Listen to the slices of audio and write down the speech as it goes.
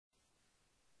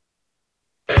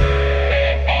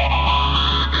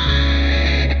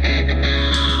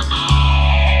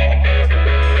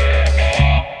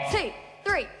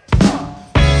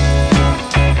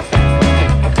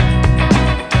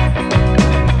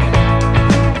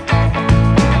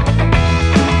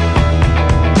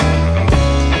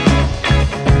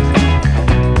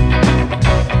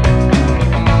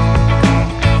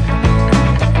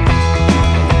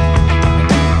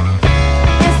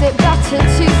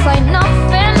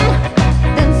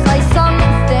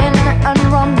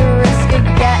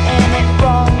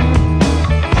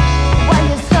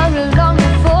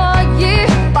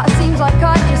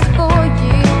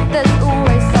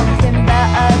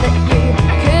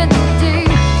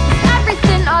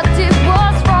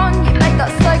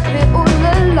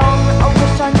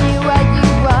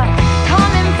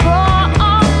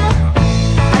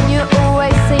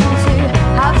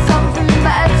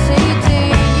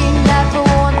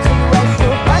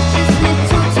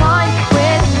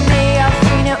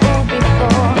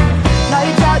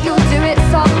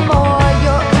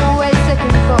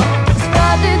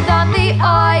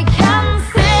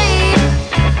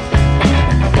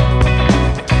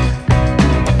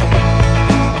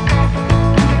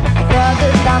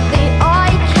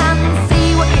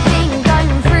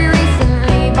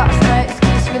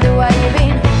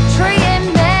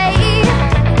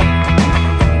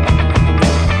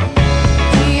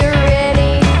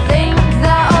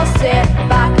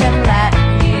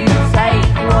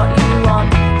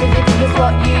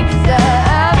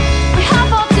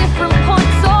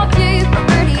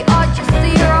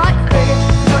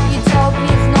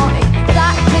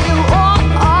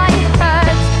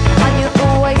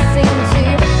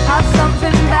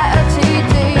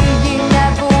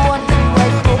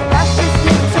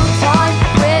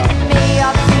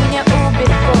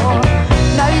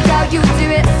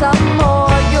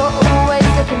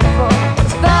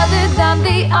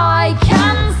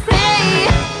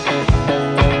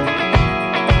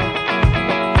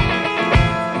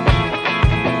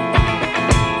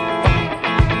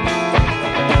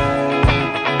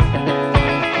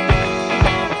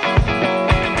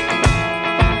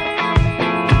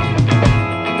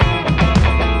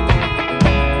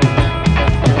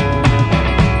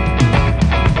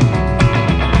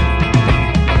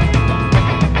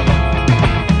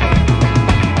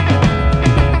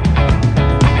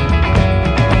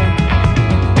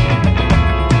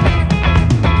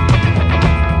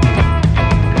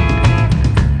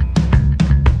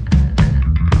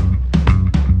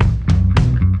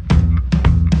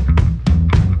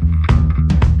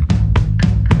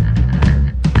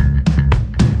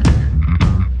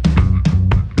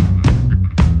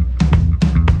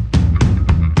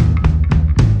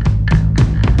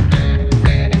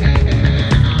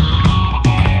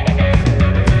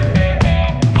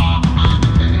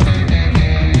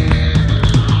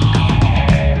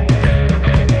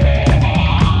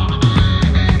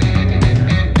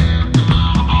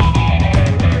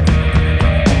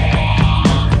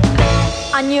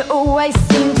always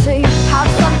seem to have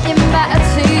something better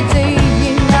to do.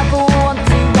 You never want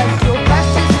to waste your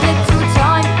precious little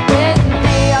time with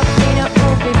me. I've seen it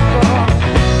all before.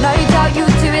 No doubt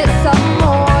you'll do it some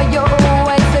more. You're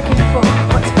always looking for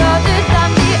what's further than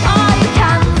the eye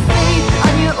can see,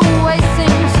 and you always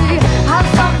seem to have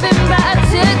something better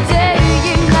to do.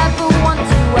 You never want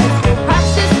to waste your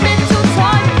precious little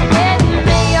time with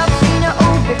me. I've seen it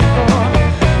all before.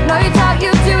 No doubt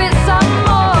you'll do it some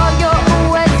more. You're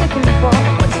always looking for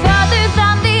what's further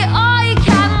than the eye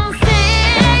can see.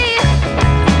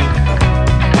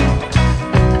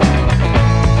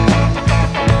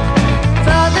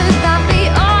 Further than the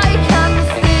eye can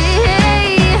see.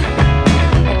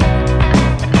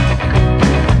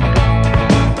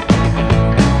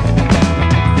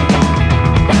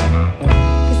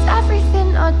 'Cause everything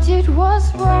I did was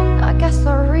wrong. I guess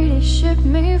I really should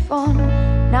move on.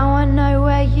 Now I know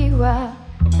where you were.